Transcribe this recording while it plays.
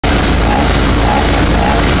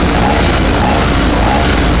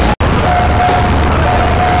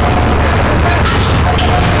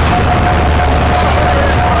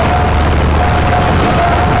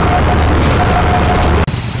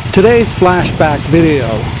Today's flashback video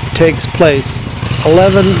takes place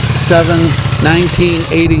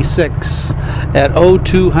 11/7/1986 at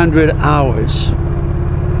 0200 hours.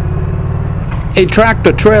 A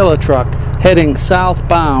tractor-trailer truck heading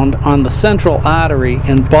southbound on the Central Artery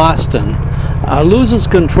in Boston loses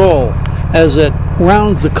control as it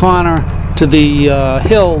rounds the corner to the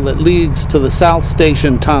hill that leads to the South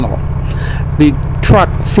Station Tunnel. The truck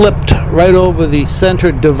flipped right over the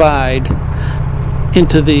center divide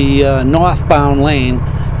into the northbound lane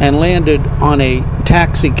and landed on a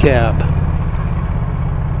taxi cab.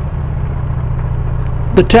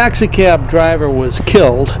 The taxi cab driver was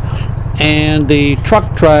killed and the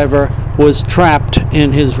truck driver was trapped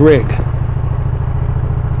in his rig.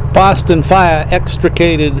 Boston Fire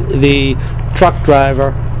extricated the truck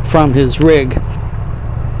driver from his rig.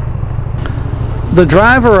 The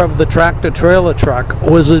driver of the tractor-trailer truck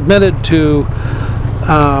was admitted to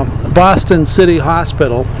Boston City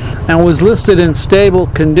Hospital and was listed in stable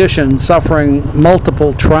condition, suffering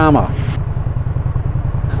multiple trauma.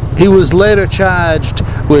 He was later charged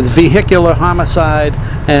with vehicular homicide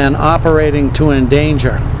and operating to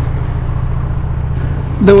endanger.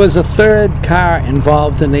 There was a third car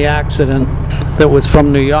involved in the accident that was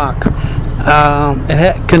from New York.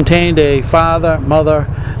 It contained a father, mother,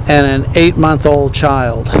 and an 8-month-old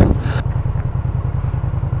child.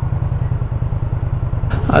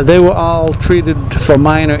 They were all treated for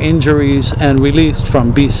minor injuries and released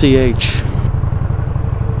from BCH.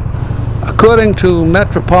 According to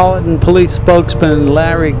Metropolitan Police spokesman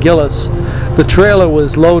Larry Gillis, the trailer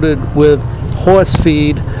was loaded with horse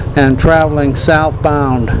feed and traveling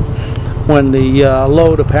southbound when the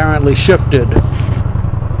load apparently shifted.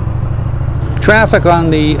 Traffic on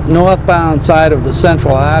the northbound side of the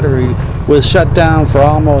Central Artery was shut down for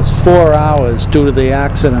almost 4 hours due to the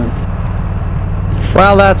accident.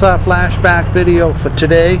 Well, that's our flashback video for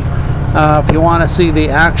today. If you want to see the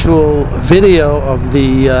actual video of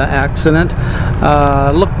the accident,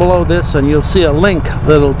 look below this and you'll see a link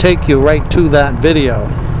that'll take you right to that video.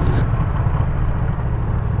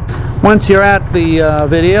 Once you're at the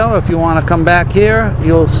video, if you want to come back here,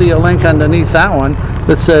 you'll see a link underneath that one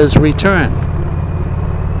that says return.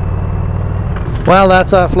 Well,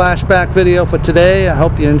 that's our flashback video for today. I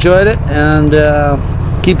hope you enjoyed it, and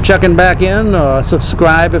keep checking back in, or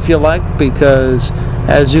subscribe if you like, because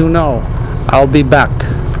as you know, I'll be back.